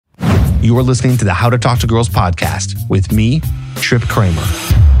You are listening to the How to Talk to Girls podcast with me, Trip Kramer.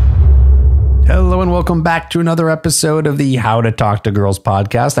 Hello and welcome back to another episode of the How to Talk to Girls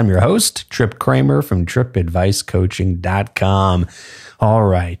podcast. I'm your host, Trip Kramer from tripadvicecoaching.com. All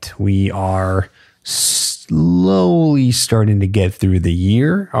right, we are slowly starting to get through the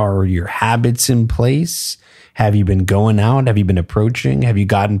year. Are your habits in place? Have you been going out? Have you been approaching? Have you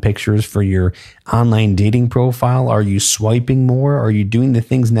gotten pictures for your online dating profile? Are you swiping more? Are you doing the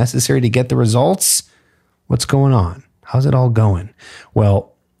things necessary to get the results? What's going on? How's it all going?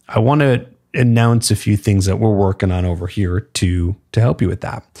 Well, I want to announce a few things that we're working on over here to help you with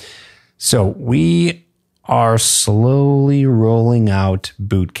that. So we are slowly rolling out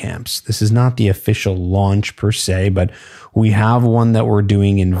boot camps. This is not the official launch per se, but we have one that we're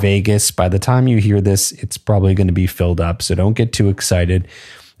doing in Vegas. By the time you hear this, it's probably going to be filled up, so don't get too excited,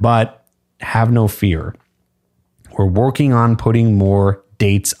 but have no fear. We're working on putting more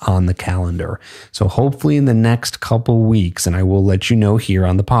dates on the calendar. So hopefully in the next couple weeks, and I will let you know here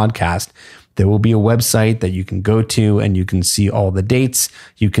on the podcast, there will be a website that you can go to and you can see all the dates.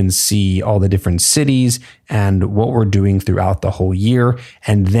 You can see all the different cities and what we're doing throughout the whole year.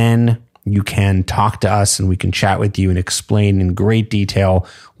 And then you can talk to us and we can chat with you and explain in great detail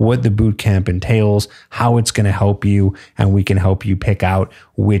what the boot camp entails, how it's going to help you, and we can help you pick out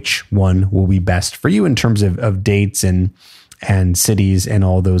which one will be best for you in terms of dates and cities and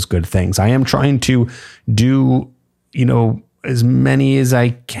all those good things. I am trying to do, as many as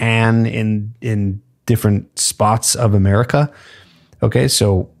I can in different spots of America. Okay,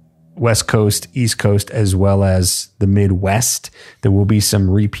 so West Coast, East Coast, as well as the Midwest. There will be some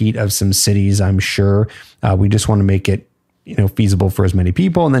repeat of some cities, I'm sure. We just want to make it, feasible for as many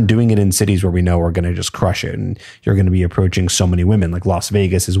people, and then doing it in cities where we know we're going to just crush it, and you're going to be approaching so many women. Like Las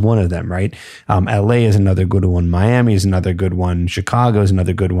Vegas is one of them, right? LA is another good one. Miami is another good one. Chicago is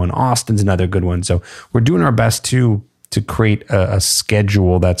another good one. Austin's another good one. So we're doing our best to create a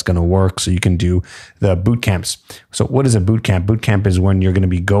schedule that's going to work so you can do the boot camps. So what is a boot camp? Boot camp is when you're going to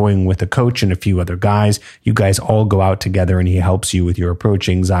be going with a coach and a few other guys. You guys all go out together and he helps you with your approach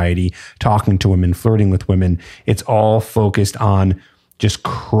anxiety, talking to women, flirting with women. It's all focused on just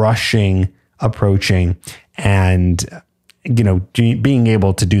crushing approaching and, being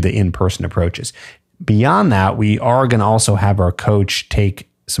able to do the in-person approaches. Beyond that, we are going to also have our coach take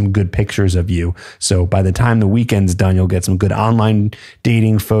some good pictures of you. So by the time the weekend's done, you'll get some good online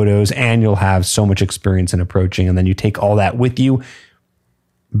dating photos and you'll have so much experience in approaching. And then you take all that with you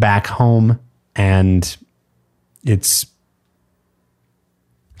back home and it's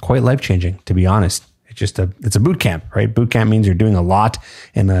quite life-changing, to be honest. It's a boot camp, right? Boot camp means you're doing a lot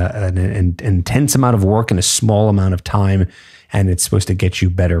in an intense amount of work in a small amount of time. And it's supposed to get you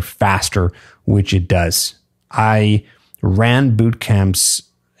better faster, which it does. I ran boot camps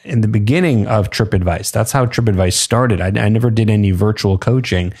in the beginning of TripAdvice. That's how TripAdvice started. I never did any virtual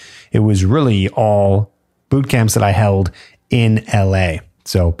coaching. It was really all boot camps that I held in LA.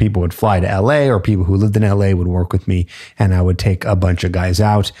 So people would fly to LA or people who lived in LA would work with me and I would take a bunch of guys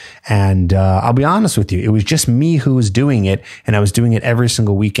out. And I'll be honest with you, it was just me who was doing it. And I was doing it every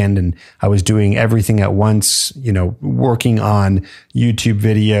single weekend and I was doing everything at once, working on YouTube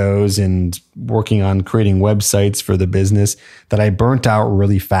videos and working on creating websites for the business that I burnt out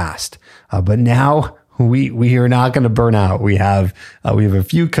really fast. But now we are not going to burn out. We have a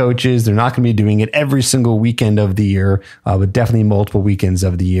few coaches. They're not going to be doing it every single weekend of the year, but definitely multiple weekends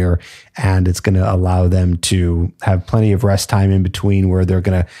of the year. And it's going to allow them to have plenty of rest time in between where they're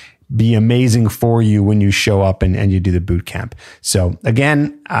going to be amazing for you when you show up and you do the boot camp. So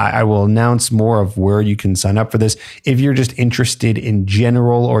again, I will announce more of where you can sign up for this. If you're just interested in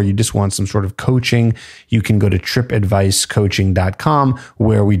general, or you just want some sort of coaching, you can go to tripadvicecoaching.com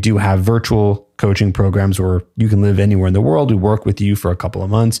where we do have virtual coaching programs where you can live anywhere in the world. We work with you for a couple of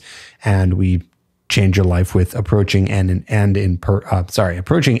months and we change your life with approaching and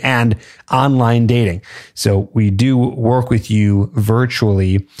online dating. So we do work with you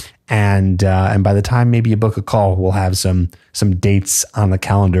virtually, and by the time maybe you book a call, we'll have some dates on the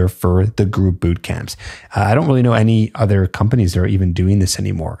calendar for the group boot camps. I don't really know any other companies that are even doing this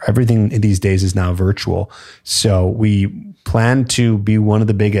anymore. Everything these days is now virtual. So we plan to be one of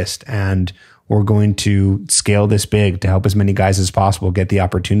the biggest, and we're going to scale this big to help as many guys as possible get the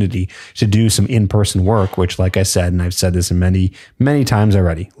opportunity to do some in-person work, which, like I said, and I've said this many, many times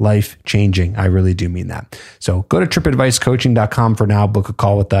already, life-changing. I really do mean that. So go to tripadvicecoaching.com for now, book a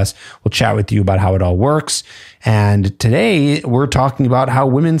call with us. We'll chat with you about how it all works. And today we're talking about how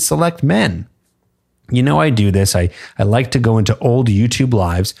women select men. I do this. I like to go into old YouTube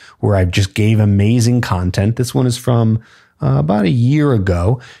lives where I just gave amazing content. This one is from about a year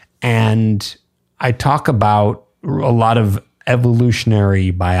ago. And I talk about a lot of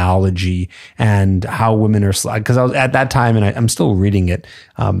evolutionary biology and how women are, because I was at that time, and I'm still reading it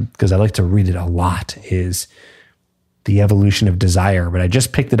because I like to read it a lot, is The Evolution of Desire. But I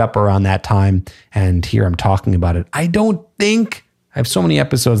just picked it up around that time, and here I'm talking about it. I have so many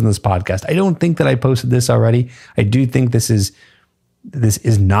episodes in this podcast. I don't think that I posted this already. I do think this is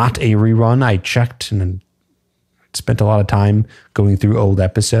not a rerun. I checked and spent a lot of time going through old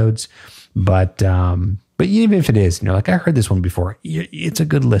episodes, but even if it is, like I heard this one before, it's a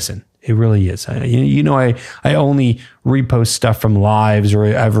good listen. It really is. I only repost stuff from lives or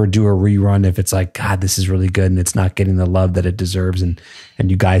ever do a rerun if it's like, God, this is really good and it's not getting the love that it deserves, and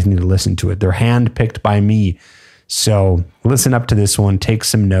you guys need to listen to it. They're handpicked by me. So listen up to this one, take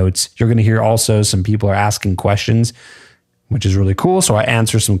some notes. You're going to hear also some people are asking questions, which is really cool. So I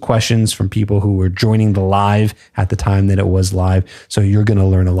answer some questions from people who were joining the live at the time that it was live. So you're going to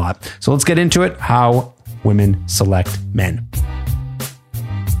learn a lot. So let's get into it. How women select men.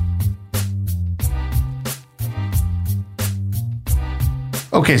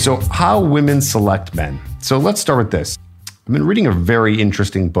 Okay, so how women select men. So let's start with this. I've been reading a very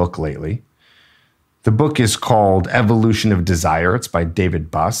interesting book lately. The book is called Evolution of Desire. It's by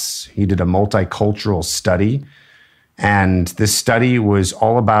David Buss. He did a multicultural study. And this study was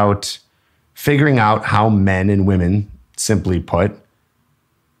all about figuring out how men and women, simply put,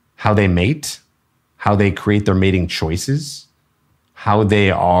 how they mate, how they create their mating choices, how they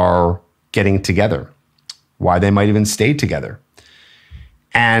are getting together, why they might even stay together.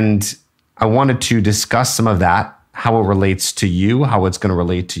 And I wanted to discuss some of that, how it relates to you, how it's going to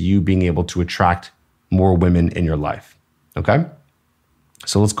relate to you being able to attract more women in your life. Okay?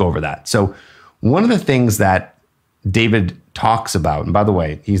 So let's go over that. So one of the things that David talks about, and by the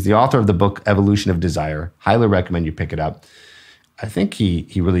way, he's the author of the book Evolution of Desire. Highly recommend you pick it up. I think he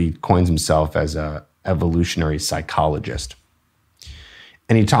really coins himself as a evolutionary psychologist.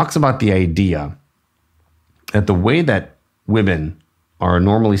 And he talks about the idea that the way that women are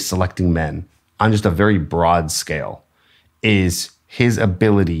normally selecting men on just a very broad scale is his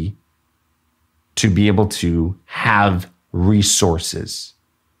ability to be able to have resources.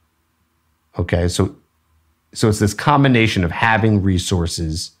 Okay, so it's this combination of having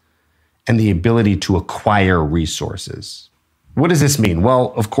resources and the ability to acquire resources. What does this mean?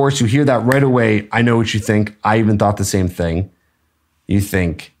 Well, of course, you hear that right away. I know what you think. I even thought the same thing. You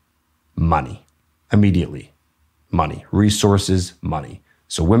think money immediately. Money, resources, money.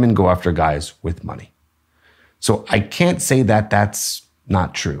 So women go after guys with money. So I can't say that that's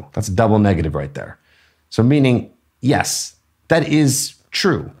not true. That's a double negative right there. So meaning, yes, that is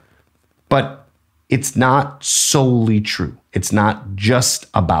true, but it's not solely true. It's not just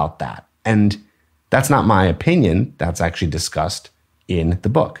about that. And that's not my opinion. That's actually discussed in the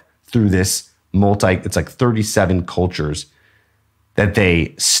book through this it's like 37 cultures that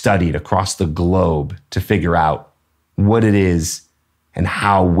they studied across the globe to figure out what it is and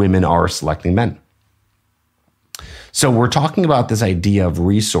how women are selecting men. So we're talking about this idea of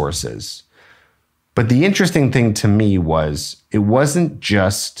resources. But the interesting thing to me was it wasn't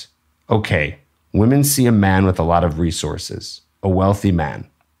just, okay, women see a man with a lot of resources, a wealthy man,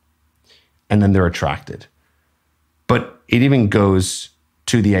 and then they're attracted. But it even goes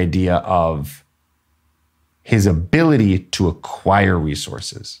to the idea of his ability to acquire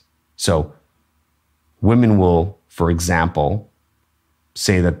resources. So women will, for example,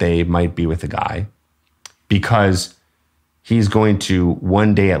 say that they might be with a guy because he's going to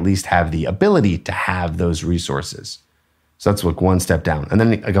one day at least have the ability to have those resources. So that's like one step down. And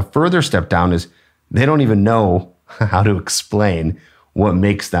then like a further step down is they don't even know how to explain what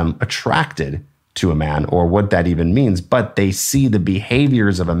makes them attracted to a man or what that even means, but they see the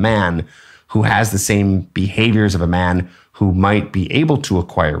behaviors of a man who has the same behaviors of a man who might be able to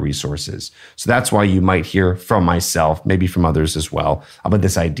acquire resources. So that's why you might hear from myself, maybe from others as well, about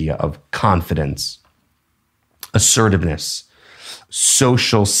this idea of confidence, assertiveness,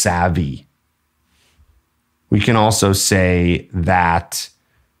 social savvy. We can also say that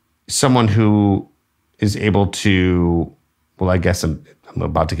someone who is able to, well, I guess I'm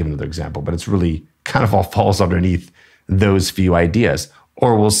about to give another example, but it's really kind of all falls underneath those few ideas.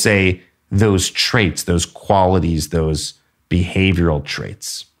 Or we'll say those traits, those qualities, those behavioral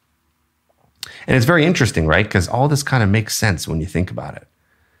traits. And it's very interesting, right? Because all this kind of makes sense when you think about it.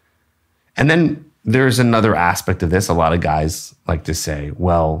 And then there's another aspect of this. A lot of guys like to say,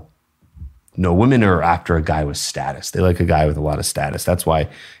 well, no, women are after a guy with status. They like a guy with a lot of status. That's why,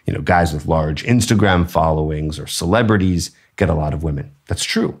 guys with large Instagram followings or celebrities get a lot of women. That's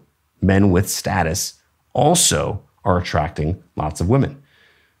true. Men with status also are attracting lots of women.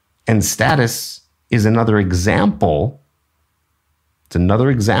 And status is another example. It's another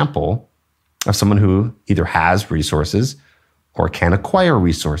example of someone who either has resources or can acquire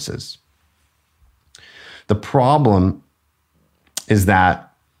resources. The problem is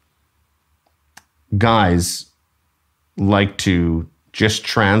that guys like to just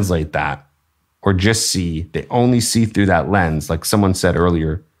translate that or just see, they only see through that lens. Like someone said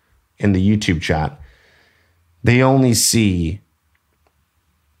earlier in the YouTube chat, they only see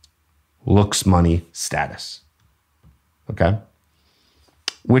looks, money, status. Okay?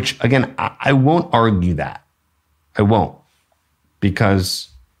 Which, again, I won't argue that. I won't. Because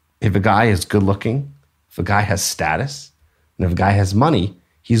if a guy is good looking, if a guy has status, and if a guy has money,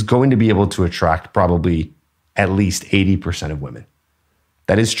 he's going to be able to attract probably at least 80% of women.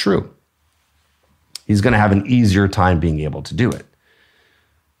 That is true. He's going to have an easier time being able to do it.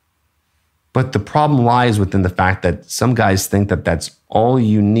 But the problem lies within the fact that some guys think that that's all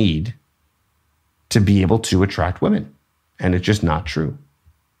you need to be able to attract women. And it's just not true.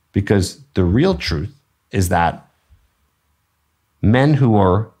 Because the real truth is that men who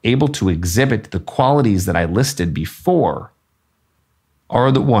are able to exhibit the qualities that I listed before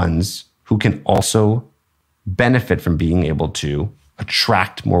are the ones who can also benefit from being able to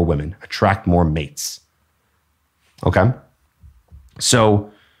attract more women, attract more mates. Okay?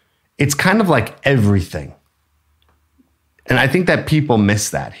 So it's kind of like everything. And I think that people miss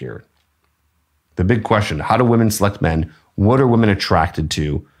that here. The big question, how do women select men? What are women attracted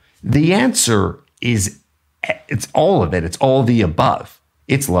to? The answer is, it's all of it. It's all the above.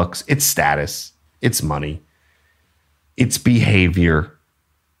 It's looks, it's status, it's money, it's behavior,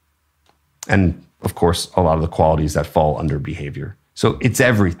 and of course, a lot of the qualities that fall under behavior. So it's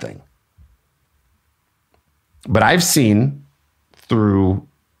everything. But I've seen through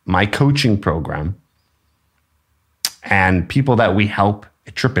my coaching program and people that we help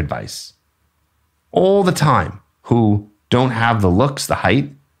at TripAdvice all the time who don't have the looks, the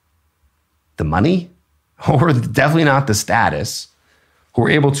height, the money, or definitely not the status, who are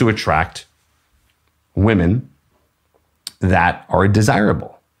able to attract women that are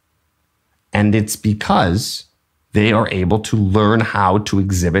desirable. And it's because they are able to learn how to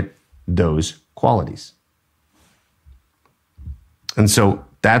exhibit those qualities. And so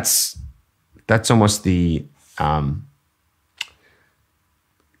that's almost the kind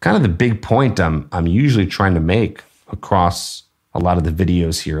of the big point I'm usually trying to make across a lot of the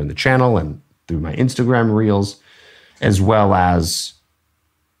videos here in the channel and through my Instagram reels, as well as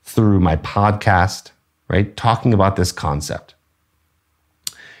through my podcast, right? Talking about this concept.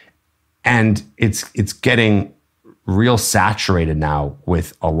 And it's getting real saturated now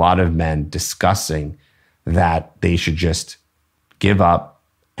with a lot of men discussing that they should just give up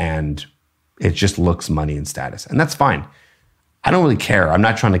and it just looks, money, and status. And that's fine. I don't really care. I'm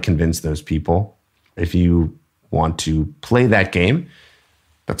not trying to convince those people. If you want to play that game,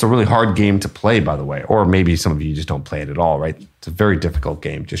 that's a really hard game to play, by the way. Or maybe some of you just don't play it at all, right? It's a very difficult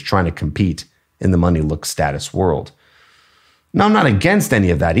game, just trying to compete in the money, look, status world. Now, I'm not against any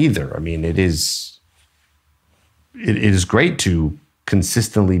of that either. I mean, it is great to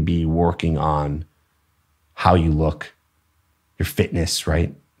consistently be working on how you look, your fitness,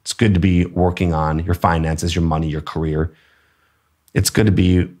 right? It's good to be working on your finances, your money, your career. It's good to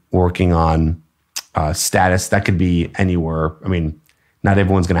be working on status. That could be anywhere. I mean, not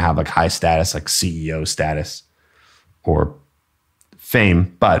everyone's going to have like high status, like CEO status or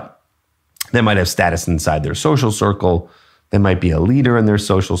fame, but they might have status inside their social circle. They might be a leader in their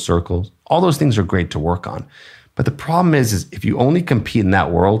social circles. All those things are great to work on. But the problem is if you only compete in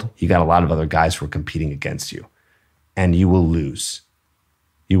that world, you got a lot of other guys who are competing against you, and you will lose.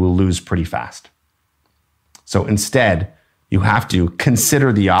 You will lose pretty fast. So instead, you have to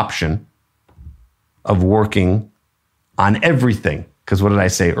consider the option of working on everything. Because what did I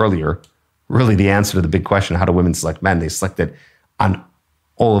say earlier? Really, the answer to the big question, how do women select men? They select it on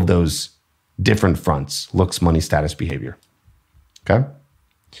all of those different fronts: looks, money, status, behavior. Okay?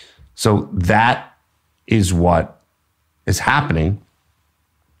 So that is what is happening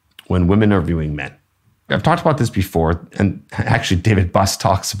when women are viewing men. I've talked about this before, and actually David Buss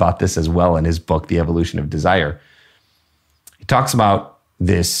talks about this as well in his book, The Evolution of Desire. He talks about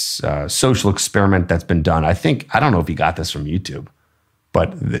this social experiment that's been done. I don't know if he got this from YouTube,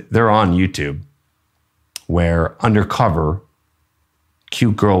 but they're on YouTube, where undercover,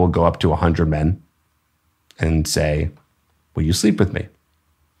 cute girl will go up to 100 men and say, will you sleep with me?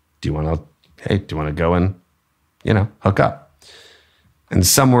 Do you want to go and, hook up? And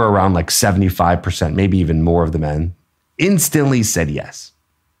somewhere around like 75%, maybe even more of the men instantly said yes.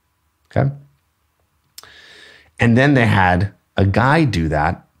 Okay. And then they had a guy do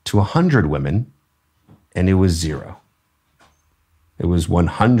that, to 100 women, and it was zero. It was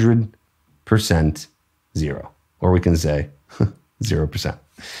 100% zero. Or we can say 0%.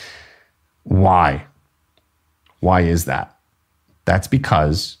 Why? Why is that? That's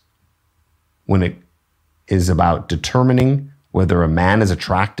because when it is about determining whether a man is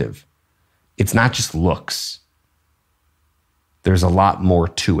attractive, it's not just looks. There's a lot more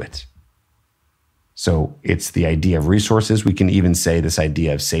to it. So it's the idea of resources. We can even say this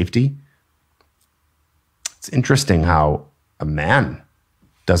idea of safety. It's interesting how a man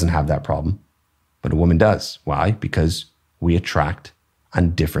doesn't have that problem, but a woman does. Why? Because we attract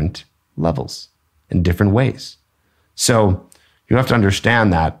on different levels in different ways. So you have to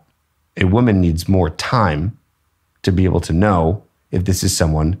understand that a woman needs more time to be able to know if this is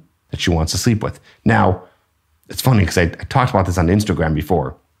someone that she wants to sleep with. Now, it's funny because I talked about this on Instagram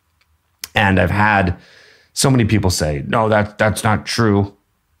before, and I've had so many people say, no, that's not true.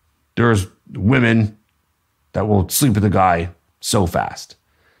 There's women that will sleep with a guy so fast.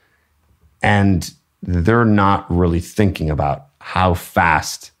 And they're not really thinking about how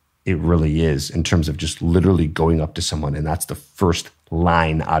fast it really is in terms of just literally going up to someone, and that's the first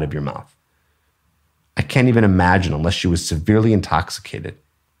line out of your mouth. I can't even imagine, unless she was severely intoxicated,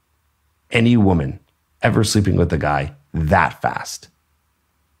 any woman ever sleeping with a guy that fast.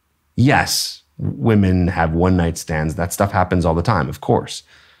 Yes, women have one-night stands. That stuff happens all the time, of course.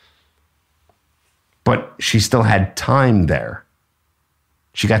 But she still had time there.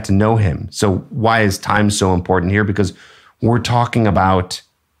 She got to know him. So why is time so important here? Because we're talking about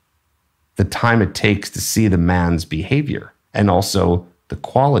the time it takes to see the man's behavior and also the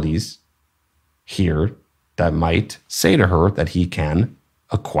qualities here that might say to her that he can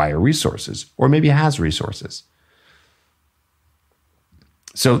acquire resources or maybe has resources.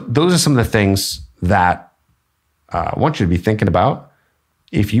 So those are some of the things that I want you to be thinking about.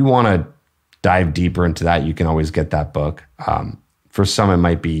 If you want to dive deeper into that, you can always get that book. For some, it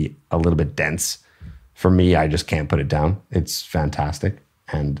might be a little bit dense. For me, I just can't put it down. It's fantastic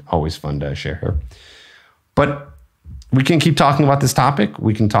and always fun to share here. But we can keep talking about this topic.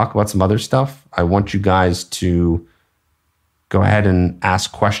 We can talk about some other stuff. I want you guys to go ahead and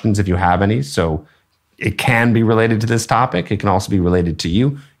ask questions if you have any. So it can be related to this topic. It can also be related to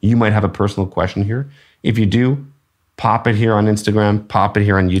you. You might have a personal question here. If you do, pop it here on Instagram, pop it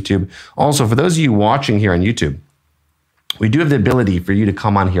here on YouTube. Also, for those of you watching here on YouTube, we do have the ability for you to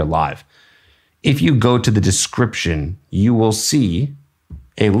come on here live. If you go to the description, you will see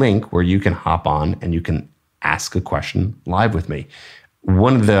a link where you can hop on and you can ask a question live with me.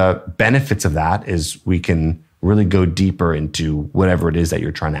 One of the benefits of that is we can really go deeper into whatever it is that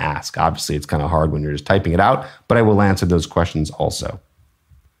you're trying to ask. Obviously, it's kind of hard when you're just typing it out, but I will answer those questions also.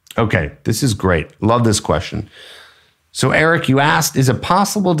 Okay, this is great. Love this question. So Eric, you asked, is it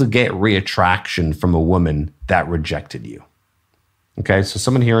possible to get reattraction from a woman that rejected you? Okay, so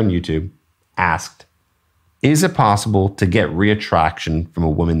someone here on YouTube asked, is it possible to get reattraction from a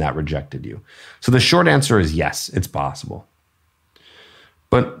woman that rejected you? So the short answer is yes, it's possible.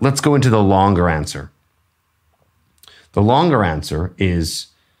 But let's go into the longer answer. The longer answer is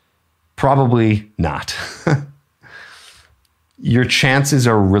probably not. Your chances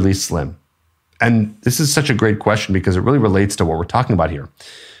are really slim. And this is such a great question because it really relates to what we're talking about here.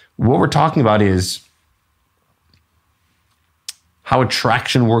 What we're talking about is how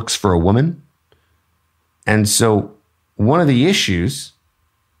attraction works for a woman. And so one of the issues,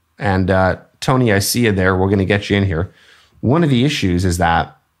 and Tony, I see you there. We're going to get you in here. One of the issues is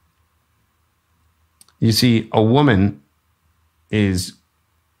that, you see, a woman is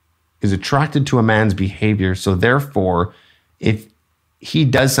attracted to a man's behavior. So therefore, if he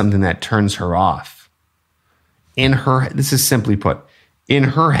does something that turns her off, in her, this is simply put, in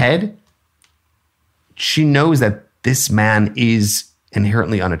her head, she knows that this man is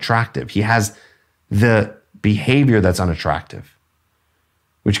inherently unattractive. He has the behavior that's unattractive,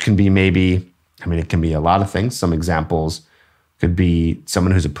 which can be maybe, it can be a lot of things. Some examples could be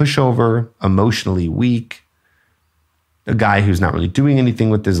someone who's a pushover, emotionally weak, a guy who's not really doing anything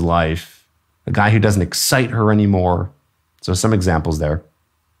with his life, a guy who doesn't excite her anymore. So some examples there.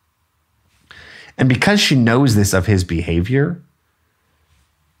 And because she knows this of his behavior,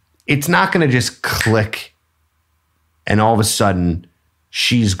 it's not going to just click and all of a sudden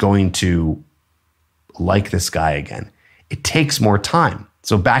she's going to like this guy again. It takes more time.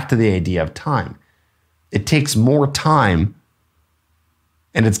 So back to the idea of time. It takes more time,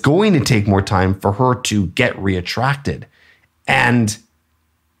 and it's going to take more time for her to get reattracted. And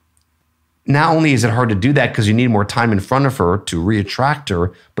not only is it hard to do that because you need more time in front of her to reattract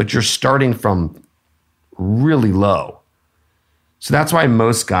her, but you're starting from really low. So that's why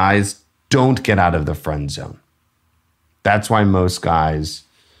most guys don't get out of the friend zone. That's why most guys,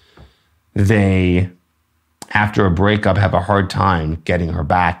 they, after a breakup, have a hard time getting her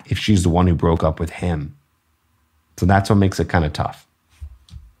back if she's the one who broke up with him. So that's what makes it kind of tough.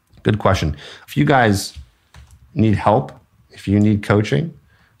 Good question. If you guys need help, if you need coaching,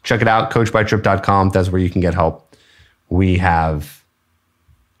 check it out, coachbytrip.com. That's where you can get help. We have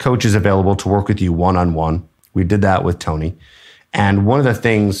coaches available to work with you one-on-one. We did that with Tony. And one of the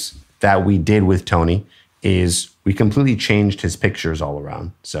things that we did with Tony is we completely changed his pictures all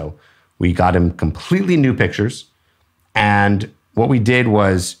around. So we got him completely new pictures. And what we did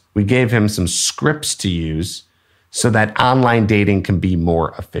was we gave him some scripts to use so that online dating can be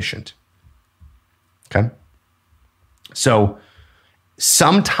more efficient. Okay? So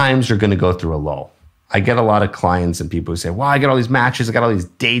sometimes you're going to go through a lull. I get a lot of clients and people who say, wow, I got all these matches, I got all these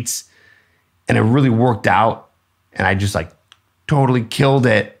dates, and it really worked out. And I just like totally killed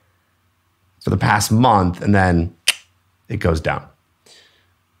it for the past month, and then it goes down.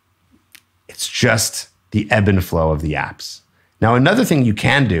 It's just the ebb and flow of the apps. Now, another thing you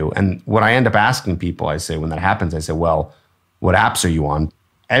can do, and what I end up asking people, I say, when that happens, I say, well, what apps are you on?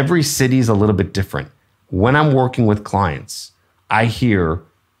 Every city is a little bit different. When I'm working with clients, I hear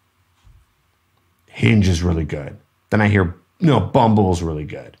Hinge is really good. Then I hear, Bumble's really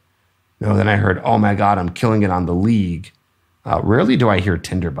good. Then I heard, oh my God, I'm killing it on the League. Rarely do I hear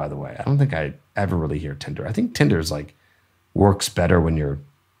Tinder, by the way. I don't think I ever really hear Tinder. I think Tinder's like works better when you're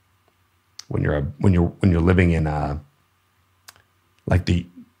living in like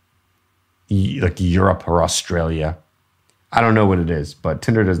Europe or Australia. I don't know what it is, but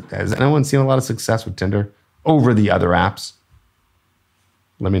Tinder does. Has anyone seen a lot of success with Tinder over the other apps?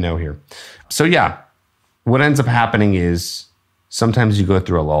 Let me know here. So yeah, what ends up happening is sometimes you go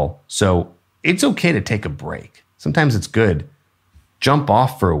through a lull. So it's okay to take a break. Sometimes it's good. Jump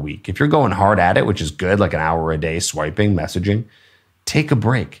off for a week. If you're going hard at it, which is good, like an hour a day swiping, messaging, take a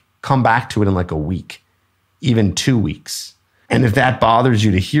break. Come back to it in like a week, even 2 weeks. And if that bothers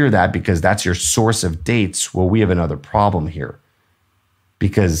you to hear that because that's your source of dates, well, we have another problem here.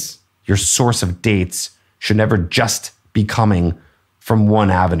 Because your source of dates should never just be coming from one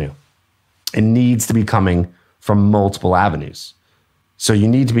avenue. It needs to be coming from multiple avenues. So you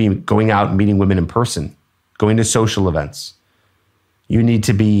need to be going out and meeting women in person, going to social events. You need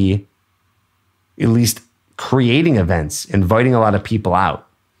to be at least creating events, inviting a lot of people out.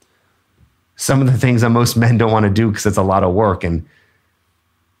 Some of the things that most men don't want to do because it's a lot of work. And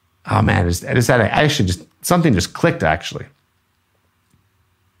oh man, something just clicked actually.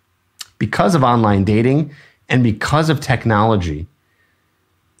 Because of online dating and because of technology,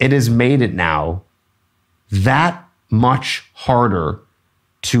 it has made it now that much harder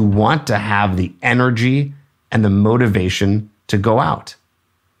to want to have the energy and the motivation to go out.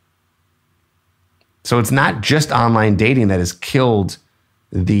 So it's not just online dating that has killed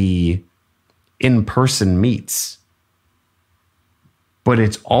the in-person meets, but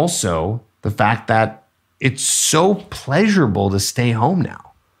it's also the fact that it's so pleasurable to stay home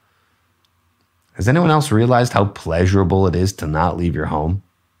now. Has anyone else realized how pleasurable it is to not leave your home?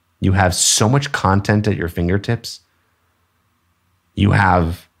 You have so much content at your fingertips. You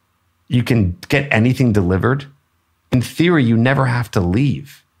can get anything delivered. In theory, you never have to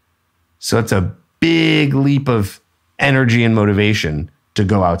leave. So it's a big leap of energy and motivation to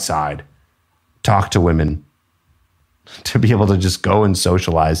go outside, talk to women, to be able to just go and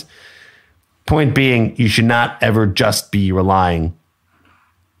socialize. Point being, you should not ever just be relying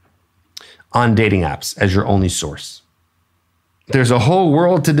on dating apps as your only source. There's a whole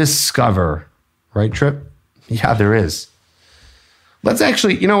world to discover, right, Trip? Yeah, there is. Let's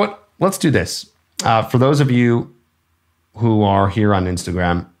actually, you know what? Let's do this. For those of you who are here on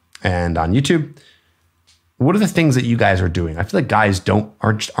Instagram and on YouTube, what are the things that you guys are doing? I feel like guys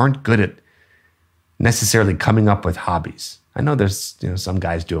aren't good at necessarily coming up with hobbies. I know there's, some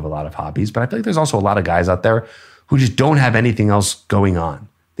guys do have a lot of hobbies, but I feel like there's also a lot of guys out there who just don't have anything else going on.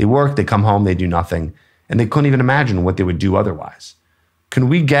 They work, they come home, they do nothing, and they couldn't even imagine what they would do otherwise. Can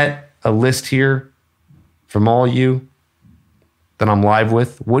we get a list here from all you that I'm live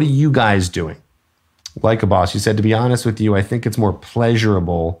with? What are you guys doing? Like a boss, you said, to be honest with you, I think it's more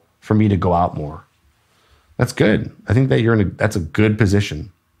pleasurable for me to go out more. That's good. I think that that's a good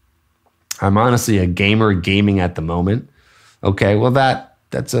position. I'm honestly a gamer gaming at the moment. Okay, well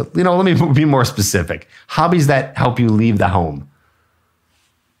that's let me be more specific. Hobbies that help you leave the home.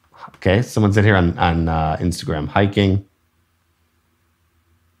 Okay, someone said here on Instagram, hiking.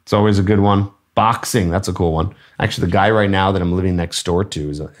 It's always a good one. Boxing, that's a cool one. Actually, the guy right now that I'm living next door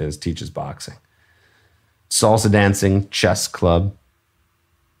to teaches boxing. Salsa dancing, chess club.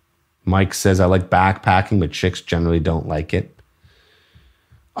 Mike says, I like backpacking, but chicks generally don't like it.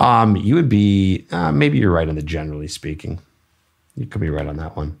 You would be, maybe you're right on the generally speaking. You could be right on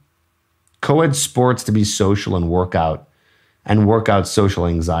that one. Co-ed sports to be social and work out social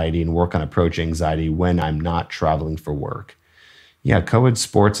anxiety and work on approach anxiety when I'm not traveling for work. Yeah, co-ed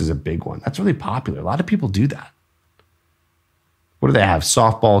sports is a big one. That's really popular. A lot of people do that. What do they have?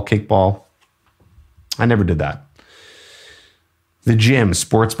 Softball, kickball? I never did that. The gym,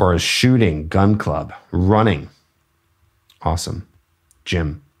 sports bars, shooting, gun club, running. Awesome.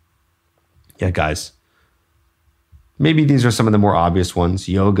 Gym. Yeah, guys. Maybe these are some of the more obvious ones.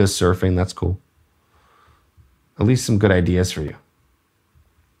 Yoga, surfing, that's cool. At least some good ideas for you.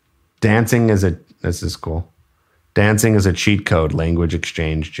 Dancing this is cool. Dancing is a cheat code, language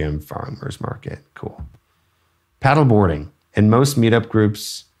exchange, gym, farmers market. Cool. Paddleboarding. In most meetup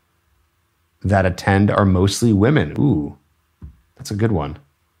groups that attend are mostly women. Ooh, that's a good one.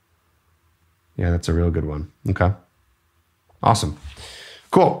 Yeah, that's a real good one. Okay. Awesome.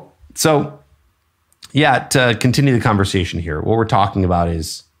 Cool. So, yeah, to continue the conversation here, what we're talking about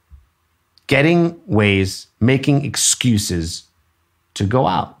is getting ways, making excuses to go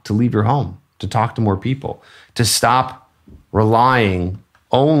out, to leave your home, to talk to more people, to stop relying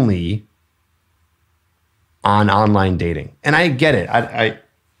only on online dating. And I get it. I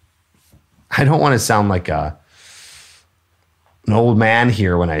don't want to sound like an old man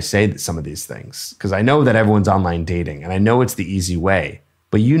here when I say some of these things, because I know that everyone's online dating and I know it's the easy way,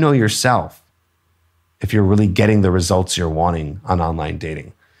 but you know yourself if you're really getting the results you're wanting on online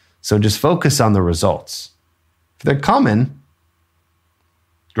dating. So just focus on the results. If they're coming,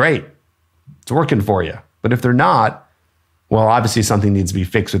 great. It's working for you. But if they're not, well, obviously something needs to be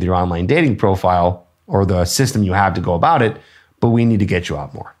fixed with your online dating profile or the system you have to go about it, but we need to get you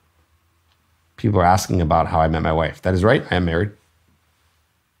out more. People are asking about how I met my wife. That is right. I am married.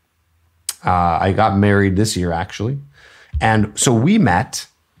 I got married this year, actually. And so we met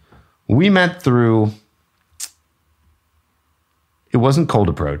through, it wasn't cold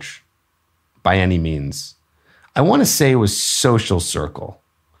approach by any means. I want to say it was social circle,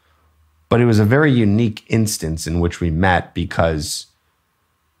 but it was a very unique instance in which we met because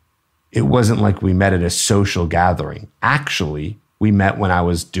it wasn't like we met at a social gathering. Actually, we met when I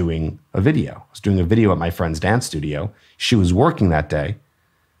was doing a video. I was doing a video at my friend's dance studio. She was working that day.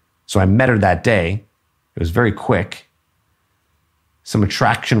 So I met her that day. It was very quick. Some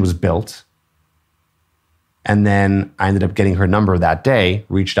attraction was built. And then I ended up getting her number that day,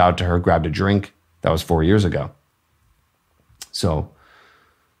 reached out to her, grabbed a drink. That was 4 years ago. So,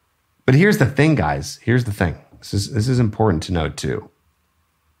 but here's the thing, guys. Here's the thing. This is important to note too.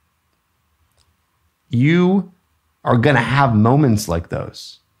 You are going to have moments like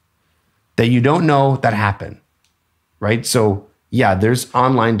those that you don't know that happen, right? So yeah, there's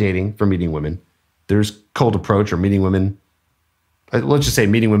online dating for meeting women. There's cold approach or meeting women. Let's just say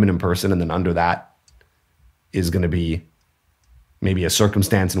meeting women in person. And then under that is going to be maybe a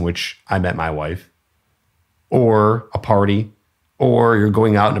circumstance in which I met my wife or a party, or you're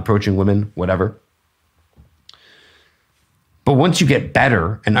going out and approaching women, whatever. But once you get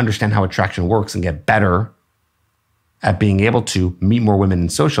better and understand how attraction works and get better at being able to meet more women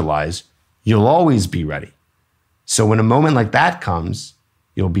and socialize, you'll always be ready. So when a moment like that comes,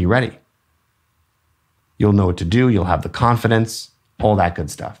 you'll be ready. You'll know what to do. You'll have the confidence, all that good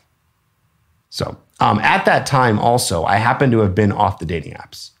stuff. So at that time also, I happened to have been off the dating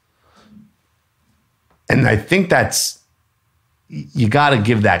apps. And I think you got to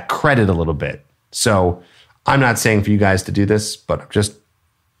give that credit a little bit. So I'm not saying for you guys to do this, but just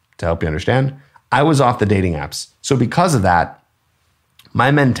to help you understand, I was off the dating apps. So because of that,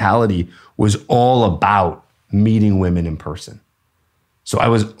 my mentality was all about meeting women in person. So I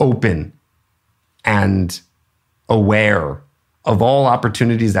was open and aware of all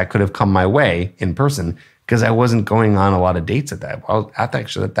opportunities that could have come my way in person because I wasn't going on a lot of dates at that. Well, at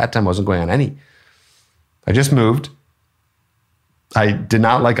that time, I wasn't going on any. I just moved. I did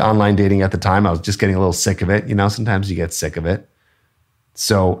not like online dating at the time. I was just getting a little sick of it. You know, sometimes you get sick of it.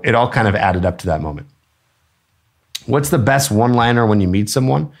 So it all kind of added up to that moment. What's the best one-liner when you meet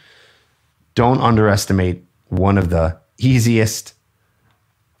someone? Don't underestimate one of the easiest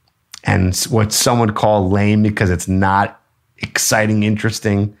and what some would call lame because it's not exciting,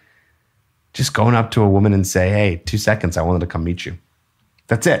 interesting. Just going up to a woman and say, hey, 2 seconds, I wanted to come meet you.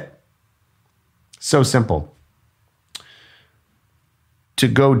 That's it. So simple. To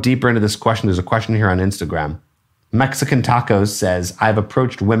go deeper into this question, there's a question here on Instagram. Mexican Tacos says, I've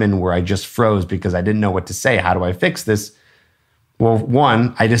approached women where I just froze because I didn't know what to say. How do I fix this? Well,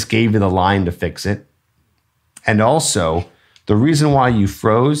 one, I just gave you the line to fix it. And also, the reason why you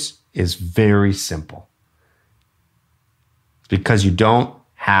froze is very simple. It's because you don't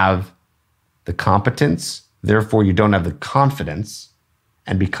have the competence, therefore you don't have the confidence,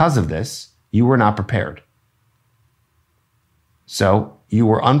 and because of this, you were not prepared. So you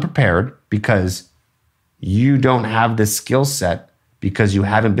were unprepared because you don't have the skill set because you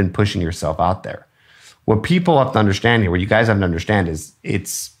haven't been pushing yourself out there. What people have to understand here, what you guys have to understand is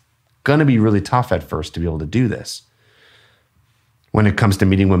it's going to be really tough at first to be able to do this when it comes to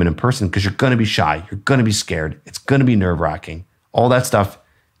meeting women in person because you're going to be shy. You're going to be scared. It's going to be nerve-wracking. All that stuff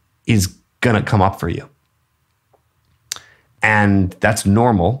is going to come up for you. And that's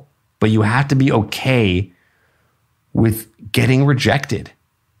normal, but you have to be okay with getting rejected.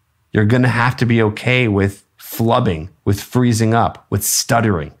 You're going to have to be okay with flubbing, with freezing up, with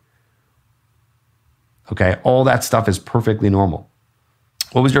stuttering. Okay, all that stuff is perfectly normal.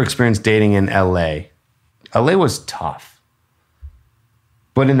 What was your experience dating in LA? LA was tough,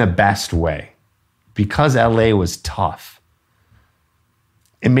 but in the best way. Because LA was tough,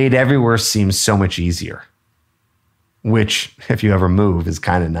 it made everywhere seem so much easier, which, if you ever move, is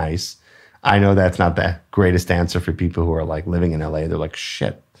kind of nice. I know that's not the greatest answer for people who are like living in LA. They're like,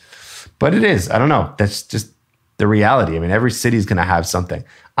 shit. But it is. I don't know. That's just the reality. I mean, every city is going to have something.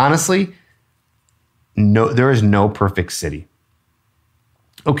 Honestly, no, there is no perfect city.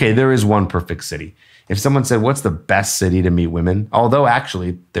 Okay, there is one perfect city. If someone said, what's the best city to meet women? Although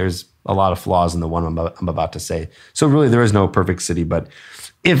actually, there's a lot of flaws in the one I'm about to say. So really, there is no perfect city. But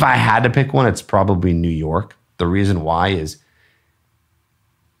if I had to pick one, it's probably New York. The reason why is,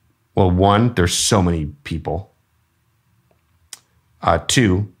 well, one, there's so many people.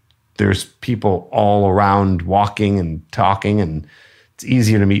 Two, there's people all around walking and talking, and it's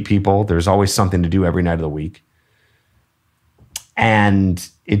easier to meet people. There's always something to do every night of the week. And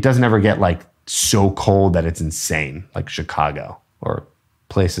it doesn't ever get like so cold that it's insane, like Chicago or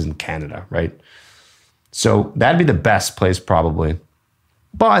places in Canada, right? So that'd be the best place probably.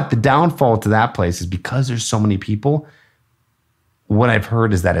 But the downfall to that place is because there's so many people, what I've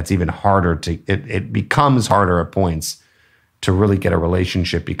heard is that it's even harder it becomes harder at points to really get a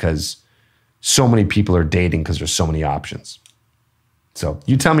relationship because so many people are dating because there's so many options. So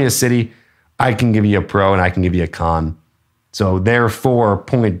you tell me a city, I can give you a pro and I can give you a con. So therefore,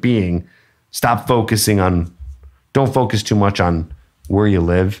 point being, don't focus too much on where you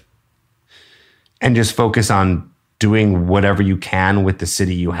live and just focus on doing whatever you can with the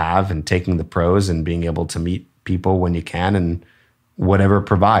city you have and taking the pros and being able to meet people when you can and whatever it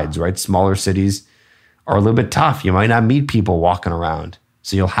provides, right? Smaller cities are a little bit tough. You might not meet people walking around.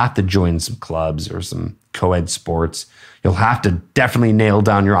 So you'll have to join some clubs or some co-ed sports. You'll have to definitely nail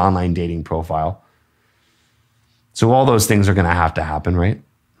down your online dating profile. So all those things are going to happen, right?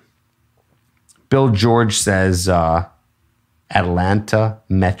 Bill George says Atlanta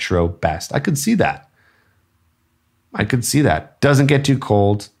Metro best. I could see that. Doesn't get too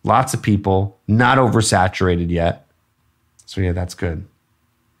cold. Lots of people. Not oversaturated yet. So yeah, that's good.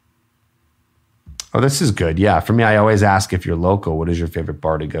 Oh, this is good. Yeah, for me, I always ask if you're local, what is your favorite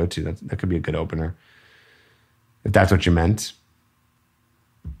bar to go to? That could be a good opener, if that's what you meant.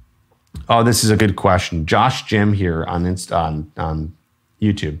 Oh, this is a good question. Josh Jim here on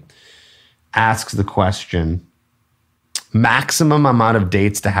YouTube asks the question, maximum amount of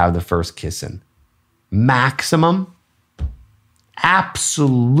dates to have the first kiss in. Maximum,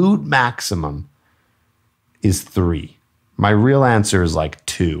 absolute maximum is 3. My real answer is like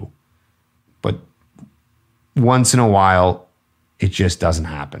 2. But once in a while, it just doesn't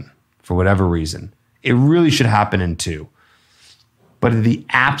happen for whatever reason. It really should happen in 2. But at the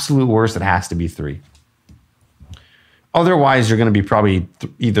absolute worst, it has to be 3. Otherwise, you're going to be probably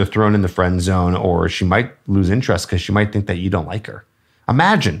either thrown in the friend zone or she might lose interest because she might think that you don't like her.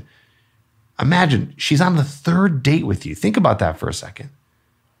 Imagine she's on the 3rd date with you. Think about that for a second.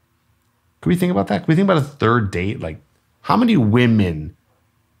 Can we think about that? Can we think about a 3rd date? Like, how many women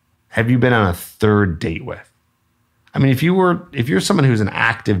have you been on a 3rd date with? I mean, if you're someone who's an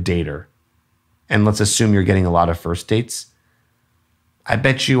active dater, and let's assume you're getting a lot of first dates, I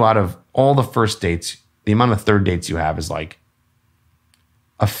bet you out of all the first dates, the amount of 3rd dates you have is like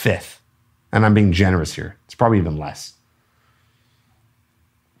a 5th. And I'm being generous here. It's probably even less.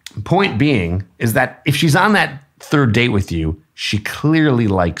 Point being is that if she's on that 3rd date with you, she clearly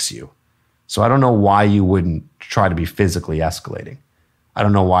likes you. So I don't know why you wouldn't try to be physically escalating. I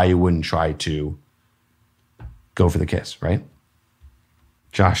don't know why you wouldn't try to go for the kiss, right?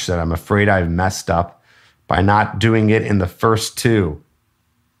 Josh said, I'm afraid I've messed up by not doing it in the first 2.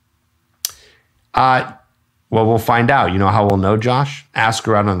 Well, we'll find out. You know how we'll know, Josh? Ask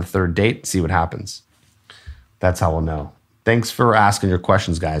her out on the 3rd date, see what happens. That's how we'll know. Thanks for asking your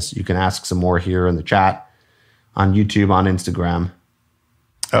questions, guys. You can ask some more here in the chat, on YouTube, on Instagram.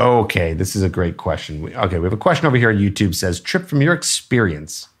 Okay, this is a great question. We have a question over here on YouTube. Says, Trip, from your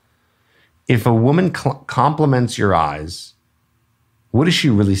experience, if a woman compliments your eyes, what is she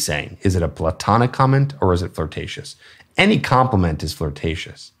really saying? Is it a platonic comment or is it flirtatious? Any compliment is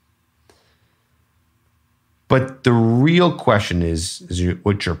flirtatious. But the real question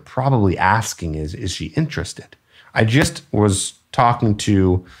what you're probably asking is she interested? I just was talking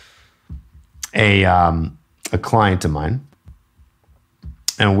to a client of mine,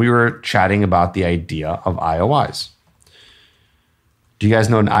 and we were chatting about the idea of IOIs. Do you guys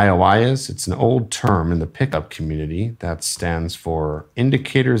know what an IOI is? It's an old term in the pickup community that stands for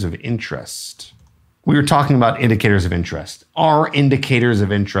indicators of interest. We were talking about indicators of interest. Are indicators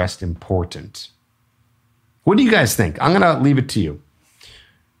of interest important? What do you guys think? I'm going to leave it to you.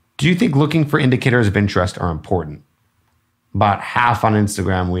 Do you think looking for indicators of interest are important? About half on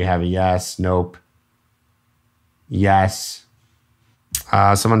Instagram, we have a yes, nope, yes.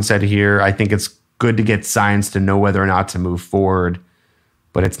 Someone said here, I think it's good to get signs to know whether or not to move forward,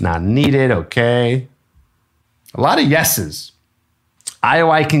 but it's not needed. Okay. A lot of yeses.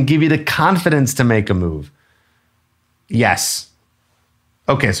 IOI can give you the confidence to make a move. Yes.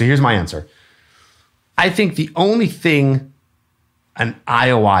 Okay, so here's my answer. I think the only thing an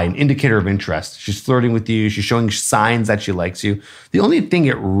IOI, an indicator of interest, she's flirting with you, she's showing signs that she likes you. The only thing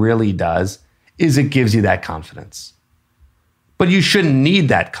it really does is it gives you that confidence. But you shouldn't need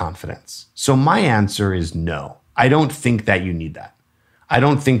that confidence. So my answer is no. I don't think that you need that. I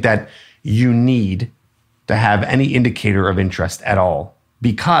don't think that you need to have any indicator of interest at all,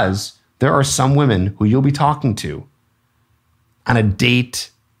 because there are some women who you'll be talking to on a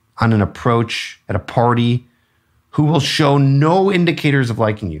date, on an approach, at a party, who will show no indicators of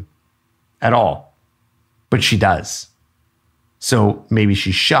liking you at all, but she does. So maybe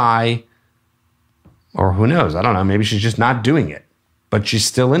she's shy, or who knows, I don't know, maybe she's just not doing it, but she's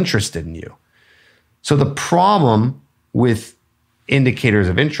still interested in you. So the problem with indicators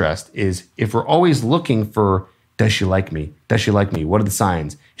of interest is if we're always looking for, does she like me? Does she like me? What are the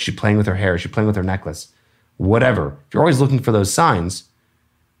signs? Is she playing with her hair? Is she playing with her necklace? Whatever. If you're always looking for those signs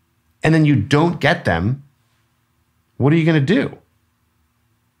and then you don't get them, what are you going to do?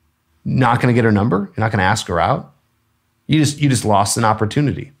 Not going to get her number? You're not going to ask her out? You just lost an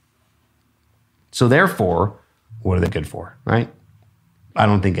opportunity. So therefore, what are they good for, right? I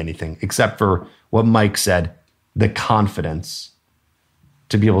don't think anything, except for what Mike said, the confidence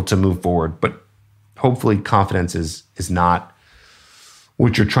to be able to move forward. But hopefully confidence is not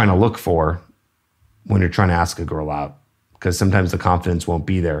what you're trying to look for when you're trying to ask a girl out, because sometimes the confidence won't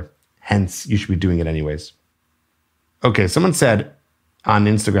be there. Hence, you should be doing it anyways. Okay, someone said on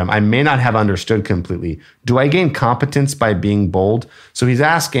Instagram, I may not have understood completely. Do I gain competence by being bold? So he's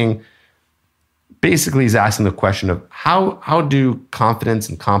asking the question of how do confidence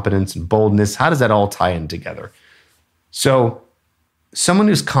and competence and boldness, how does that all tie in together? So someone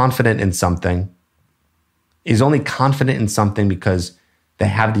who's confident in something is only confident in something because they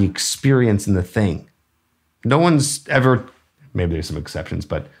have the experience in the thing. No one's ever, maybe there's some exceptions,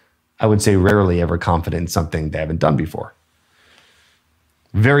 but I would say rarely ever confident in something they haven't done before.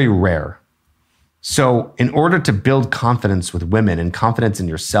 Very rare. So in order to build confidence with women and confidence in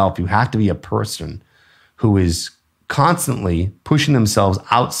yourself, you have to be a person who is constantly pushing themselves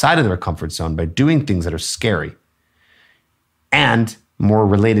outside of their comfort zone by doing things that are scary. And more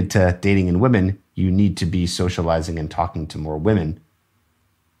related to dating and women, you need to be socializing and talking to more women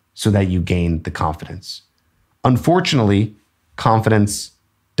so that you gain the confidence. Unfortunately, confidence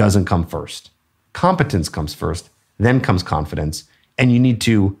doesn't come first. Competence comes first, then comes confidence, and you need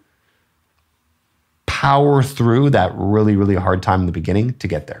to power through that really, really hard time in the beginning to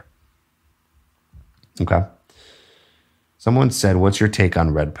get there. Okay. Someone said, what's your take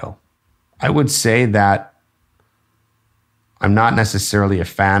on red pill? I would say that I'm not necessarily a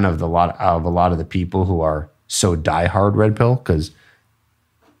fan of a lot of the people who are so diehard red pill, because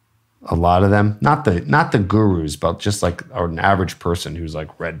a lot of them, not the gurus, but just like an average person who's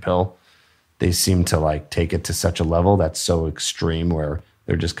like red pill, they seem to like take it to such a level that's so extreme where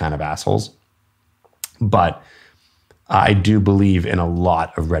they're just kind of assholes. But I do believe in a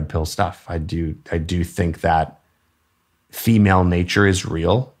lot of red pill stuff. I do think that female nature is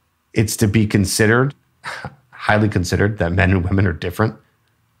real. It's to be considered, highly considered, that men and women are different.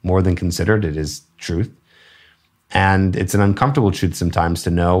 More than considered, it is truth. And it's an uncomfortable truth sometimes to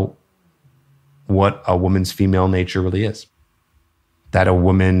know what a woman's female nature really is. That a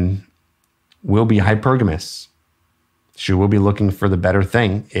woman will be hypergamous. She will be looking for the better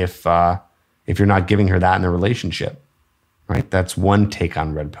thing if if you're not giving her that in the relationship, right? That's one take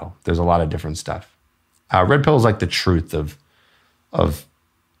on red pill. There's a lot of different stuff. Red pill is like the truth of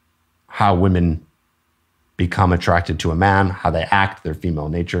how women become attracted to a man, how they act, their female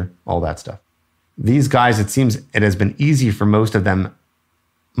nature, all that stuff. These guys, it seems it has been easy for most of them,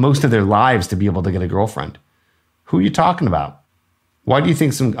 most of their lives to be able to get a girlfriend. Who are you talking about? Why do you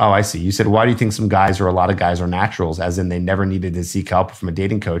think I see. You said, why do you think some guys or a lot of guys are naturals, as in they never needed to seek help from a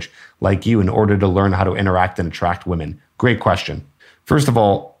dating coach like you in order to learn how to interact and attract women? Great question. First of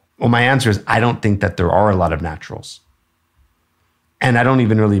all, my answer is I don't think that there are a lot of naturals. And I don't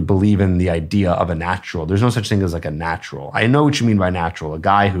even really believe in the idea of a natural. There's no such thing as like a natural. I know what you mean by natural, a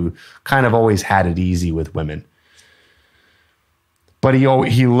guy who kind of always had it easy with women. But he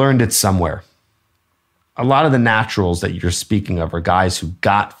learned it somewhere. A lot of the naturals that you're speaking of are guys who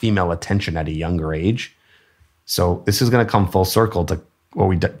got female attention at a younger age. So this is going to come full circle to what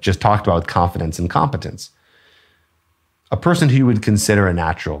we just talked about with confidence and competence. A person who you would consider a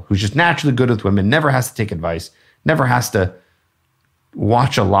natural, who's just naturally good with women, never has to take advice, never has to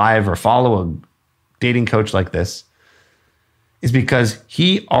watch a live or follow a dating coach like this, is because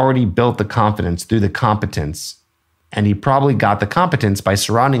he already built the confidence through the competence. And he probably got the competence by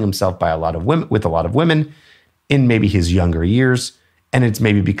surrounding himself by with a lot of women in maybe his younger years. And it's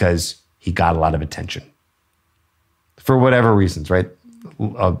maybe because he got a lot of attention for whatever reasons, right?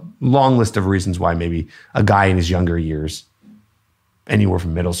 A long list of reasons why maybe a guy in his younger years, anywhere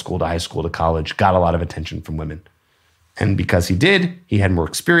from middle school to high school to college, got a lot of attention from women. And because he did, he had more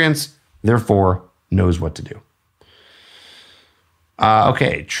experience, therefore knows what to do.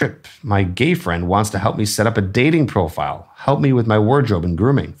 Okay, Trip. My gay friend wants to help me set up a dating profile. Help me with my wardrobe and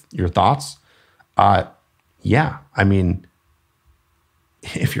grooming. Your thoughts? Yeah. I mean,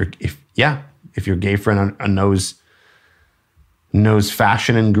 if your gay friend knows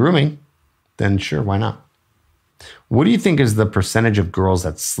fashion and grooming, then sure, why not? What do you think is the percentage of girls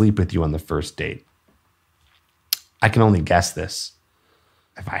that sleep with you on the first date? I can only guess this.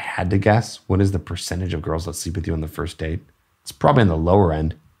 If I had to guess, what is the percentage of girls that sleep with you on the first date? It's probably in the lower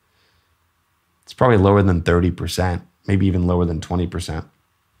end. It's probably lower than 30%, maybe even lower than 20%.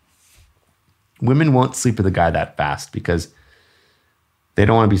 Women won't sleep with a guy that fast because they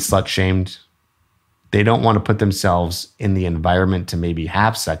don't want to be slut shamed. They don't want to put themselves in the environment to maybe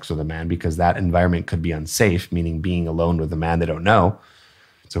have sex with a man because that environment could be unsafe, meaning being alone with a man they don't know.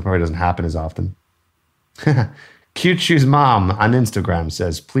 So it probably doesn't happen as often. Cute Shoes Mom on Instagram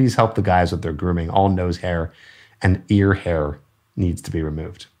says, please help the guys with their grooming. All nose hair and ear hair needs to be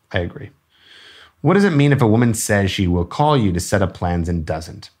removed. I agree. What does it mean if a woman says she will call you to set up plans and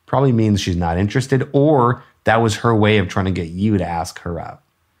doesn't? Probably means she's not interested, or that was her way of trying to get you to ask her out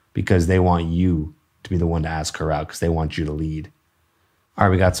because they want you to be the one to ask her out because they want you to lead. All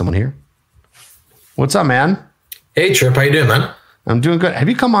right, we got someone here. What's up, man? Hey, Trip. How you doing, man? I'm doing good. Have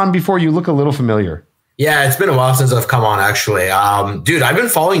you come on before? You look a little familiar. Yeah, it's been a while since I've come on, actually. Dude, I've been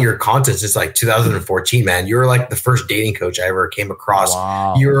following your content since like 2014, man. You were like the first dating coach I ever came across.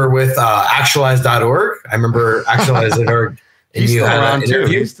 Wow. You were with actualize.org. I remember actualize.org. He's still around too.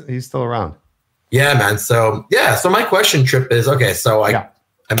 He's still around. Yeah, man. So my question, Trip, is, okay, so I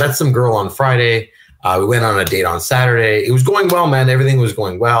met some girl on Friday. We went on a date on Saturday. It was going well, man. Everything was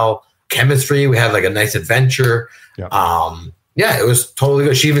going well. Chemistry. We had like a nice adventure. Yeah, it was totally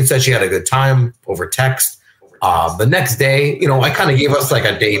good. She even said she had a good time over text. The next day, I kind of gave us like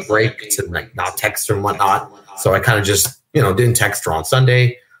a day break to like not text her and whatnot. So I kind of just, didn't text her on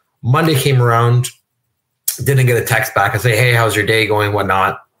Sunday. Monday came around, didn't get a text back. I say, hey, how's your day going?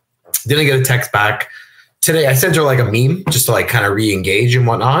 Whatnot. Didn't get a text back. Today, I sent her like a meme just to like kind of re-engage and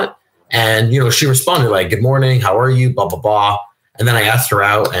whatnot. And, she responded like, good morning. How are you? Blah, blah, blah. And then I asked her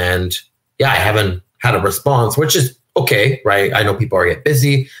out and I haven't had a response, which is okay, right? I know people are getting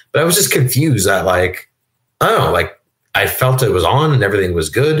busy, but I was just confused that like, I don't know, like I felt it was on and everything was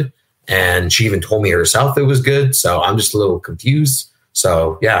good. And she even told me herself it was good. So I'm just a little confused.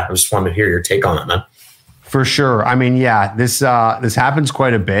 So yeah, I just wanted to hear your take on it, man. For sure. I mean, yeah, this happens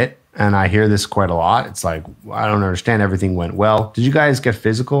quite a bit. And I hear this quite a lot. It's like, I don't understand. Everything went well. Did you guys get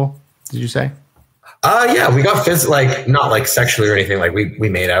physical? Did you say? Yeah, we got physical, like not like sexually or anything. Like we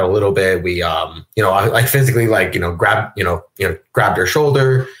made out a little bit. We, I like physically, like, grabbed her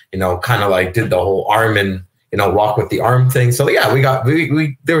shoulder, kind of like did the whole arm and, walk with the arm thing. So yeah,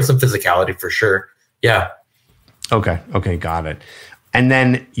 we there was some physicality for sure. Yeah. Okay. Got it. And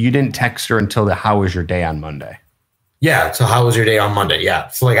then you didn't text her until how was your day on Monday? Yeah. So how was your day on Monday? Yeah.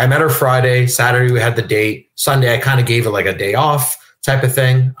 So like I met her Friday, Saturday, we had the date. Sunday, I kind of gave it like a day off type of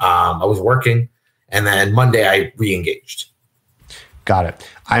thing. I was working. And then Monday I re-engaged. Got it.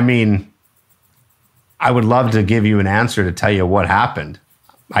 I mean, I would love to give you an answer to tell you what happened.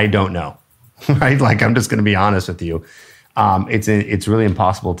 I don't know, right? Like, I'm just going to be honest with you. It's really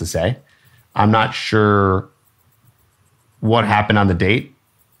impossible to say. I'm not sure what happened on the date,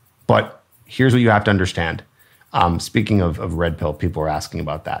 but here's what you have to understand. Speaking of red pill, people are asking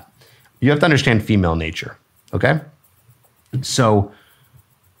about that. You have to understand female nature, okay? So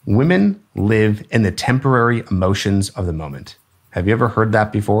women live in the temporary emotions of the moment. Have you ever heard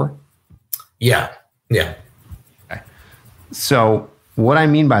that before? Yeah. Okay. So what I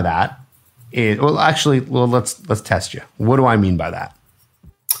mean by that is, let's test you. What do I mean by that?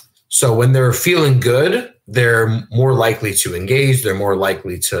 So when they're feeling good, they're more likely to engage. They're more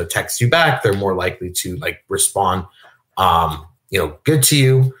likely to text you back. They're more likely to like respond, good to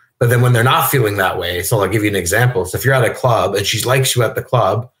you. But then when they're not feeling that way, so I'll give you an example. So if you're at a club and she likes you at the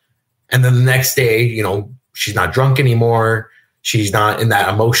club, and then the next day, she's not drunk anymore. She's not in that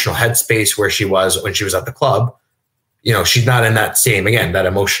emotional headspace where she was when she was at the club. She's not in that that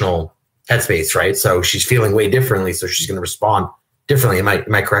emotional headspace, right? So she's feeling way differently. So she's going to respond differently. Am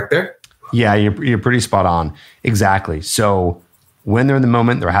I correct there? Yeah, you're pretty spot on. Exactly. So when they're in the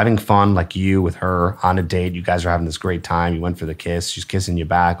moment, they're having fun, like you with her on a date. You guys are having this great time. You went for the kiss. She's kissing you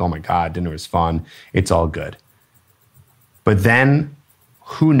back. Oh my God, dinner was fun. It's all good. But then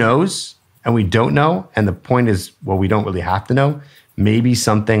who knows? And we don't know. And the point is, well, we don't really have to know. Maybe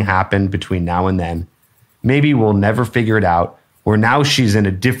something happened between now and then. Maybe we'll never figure it out. Where now she's in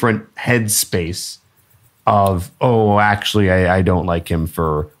a different headspace of, oh, actually, I don't like him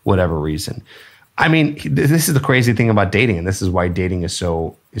for whatever reason. I mean, this is the crazy thing about dating, and this is why dating is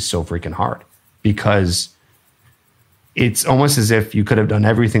so freaking hard, because it's almost as if you could have done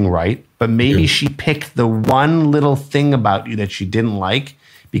everything right, but maybe she picked the one little thing about you that she didn't like,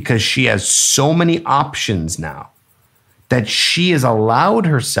 because she has so many options now that she has allowed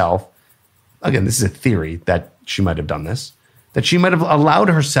herself, again, this is a theory that she might have done this, that she might have allowed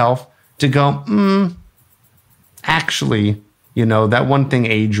herself to go, actually, that one thing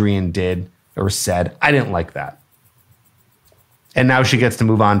Adrian did or said, I didn't like that. And now she gets to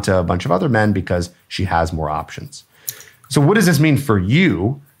move on to a bunch of other men because she has more options. So what does this mean for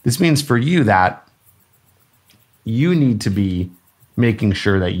you? This means for you that you need to be making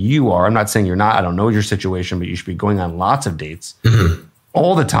sure that you are, I'm not saying you're not, I don't know your situation, but you should be going on lots of dates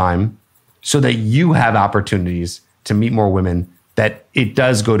all the time so that you have opportunities to meet more women, that it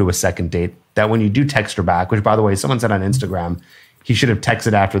does go to a second date, that when you do text her back, which by the way, someone said on Instagram, he should have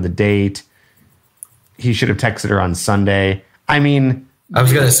texted after the date. He should have texted her on Sunday. I mean, I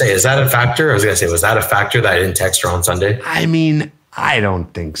was going to say, is that a factor? I was going to say, was that a factor that I didn't text her on Sunday? I mean, I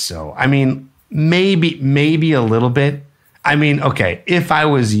don't think so. I mean, maybe a little bit. I mean, okay, if I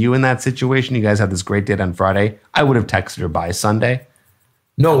was you in that situation, you guys had this great date on Friday, I would have texted her by Sunday.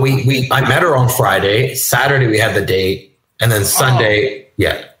 No, I met her on Friday. Saturday we had the date, and then Sunday,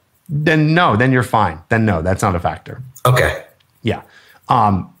 yeah. Then you're fine. Then no, that's not a factor. Okay. Yeah.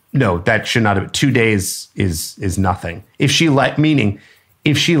 No, that should not have. 2 days is nothing. If she liked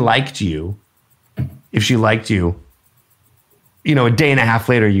you, a day and a half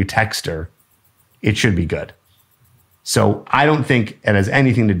later you text her, it should be good. So I don't think it has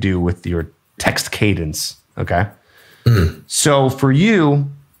anything to do with your text cadence. Okay. So for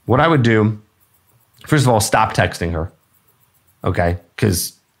you, what I would do, first of all, stop texting her. Okay.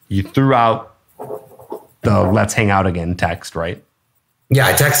 Because you threw out the let's hang out again text, right? Yeah,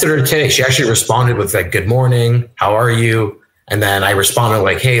 I texted her today. She actually responded with like, good morning, how are you? And then I responded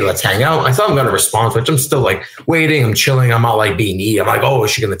like, hey, let's hang out. I thought I'm going to respond, but I'm still like waiting. I'm chilling. I'm not like being needy. I'm like, oh,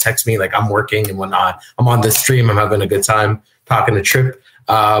 is she going to text me? Like I'm working and whatnot. I'm on this stream. I'm having a good time talking to Trip.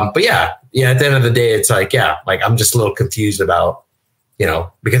 But yeah, at the end of the day, it's like, I'm just a little confused about,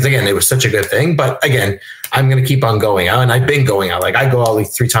 because again, it was such a good thing. But again, I'm going to keep on going out, and I've been going out. Like I go at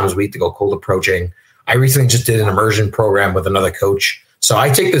least 3 times a week to go cold approaching. I recently just did an immersion program with another coach. So I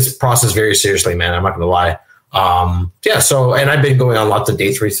take this process very seriously, man. I'm not going to lie. So, and I've been going on lots of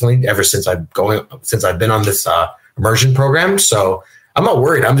dates recently ever since I've been on this immersion program. So I'm not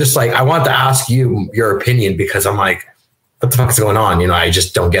worried. I'm just like, I want to ask you your opinion, because I'm like, what the fuck is going on? I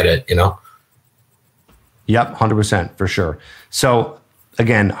just don't get it, Yep. 100% for sure. So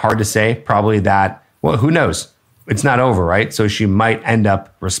again, hard to say, probably that, well, who knows? It's not over, right? So she might end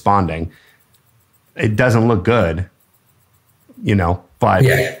up responding. It doesn't look good, but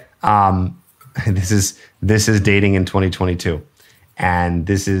this is dating in 2022. And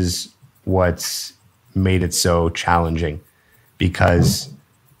this is what's made it so challenging, because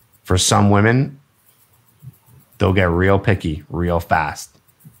for some women, they'll get real picky real fast.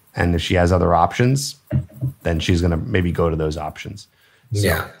 And if she has other options, then she's going to maybe go to those options.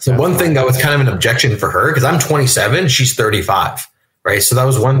 So one thing that was kind of an objection for her, because I'm 27, she's 35, right? So that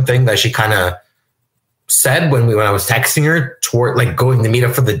was one thing that she kind of said when I was texting her toward like going to meet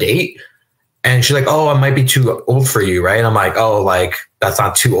up for the date. And she's like, oh, I might be too old for you, right? And I'm like, oh, like that's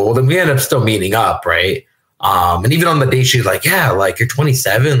not too old. And we ended up still meeting up, right? And even on the date, she's like, yeah, like you're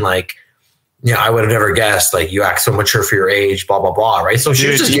 27, like, I would have never guessed, like you act so mature for your age, blah, blah, blah, right? So she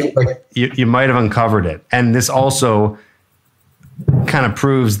was just like, you might have uncovered it. And this also kind of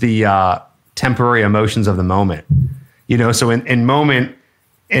proves the temporary emotions of the moment. So in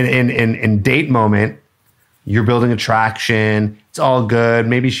date moment, you're building attraction. It's all good.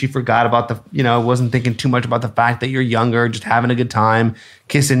 Maybe she forgot about wasn't thinking too much about the fact that you're younger, just having a good time,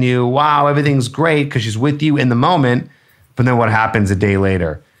 kissing you. Wow, everything's great because she's with you in the moment. But then what happens a day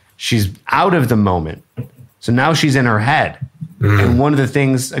later? She's out of the moment. So now she's in her head. And one of the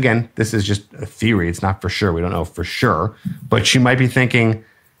things, again, this is just a theory. It's not for sure. We don't know for sure. But she might be thinking,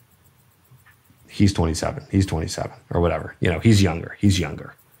 he's 27. He's 27 or whatever. He's younger. He's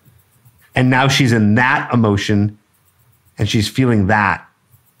younger. And now she's in that emotion and she's feeling that,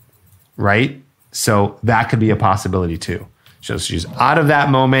 right? So that could be a possibility too. So she's out of that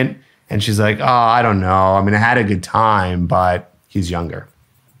moment and she's like, oh, I don't know. I mean, I had a good time, but he's younger.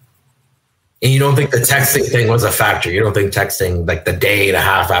 And you don't think the texting thing was a factor? You don't think texting like the day and a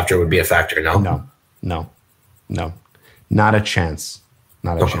half after would be a factor? No? No. Not a chance.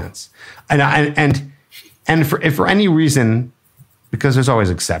 Not a chance. And for any reason, because there's always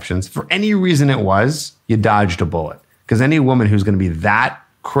exceptions, for any reason you dodged a bullet. Because any woman who's going to be that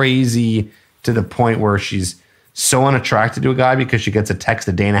crazy to the point where she's so unattracted to a guy because she gets a text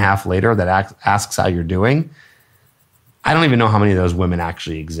a day and a half later that asks how you're doing, I don't even know how many of those women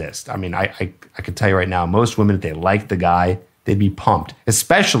actually exist. I mean, I can tell you right now, most women, if they liked the guy, they'd be pumped.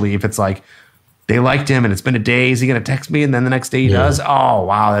 Especially if it's like, they liked him and it's been a day, is he going to text me? And then the next day he does? Oh,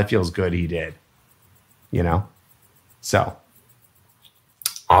 wow, that feels good, he did. So.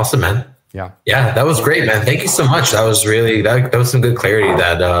 Awesome, man. Yeah, that was great, man. Thank you so much. That was really, that was some good clarity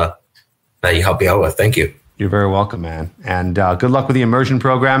that you helped me out with. Thank you. You're very welcome, man. And good luck with the immersion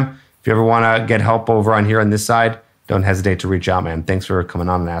program. If you ever want to get help over on here on this side, don't hesitate to reach out, man. Thanks for coming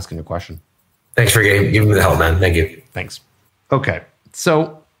on and asking your question. Thanks for giving me the help, man. Thank you. Thanks. Okay.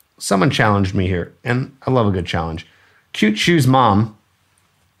 So someone challenged me here, and I love a good challenge. Cute Shoes Mom,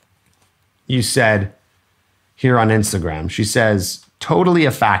 you said here on Instagram, she says, totally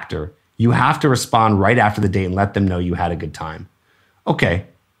a factor. You have to respond right after the date and let them know you had a good time. Okay.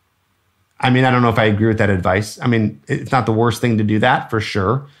 I mean, I don't know if I agree with that advice. I mean, it's not the worst thing to do that for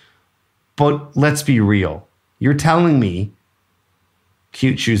sure. But let's be real. You're telling me,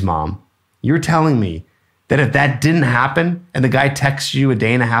 Cute Shoes Mom, you're telling me that if that didn't happen and the guy texts you a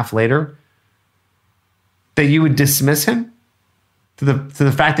day and a half later, that you would dismiss him to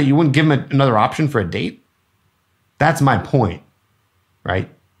the fact that you wouldn't give him another option for a date? That's my point, right?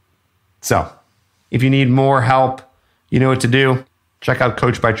 So if you need more help, you know what to do. Check out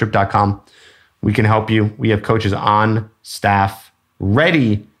coachedbytrip.com. We can help you. We have coaches on staff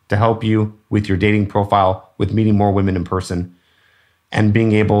ready to help you with your dating profile, with meeting more women in person, and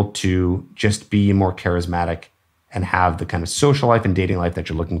being able to just be more charismatic and have the kind of social life and dating life that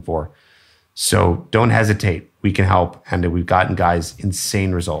you're looking for. So don't hesitate. We can help. And we've gotten guys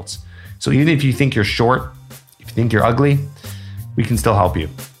insane results. So even if you think you're short, if you think you're ugly, we can still help you.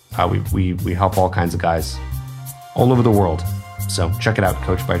 We help all kinds of guys all over the world. So check it out,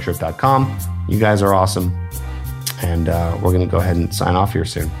 coachedbytrip.com. You guys are awesome. And we're going to go ahead and sign off here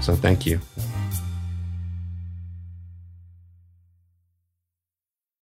soon. So thank you.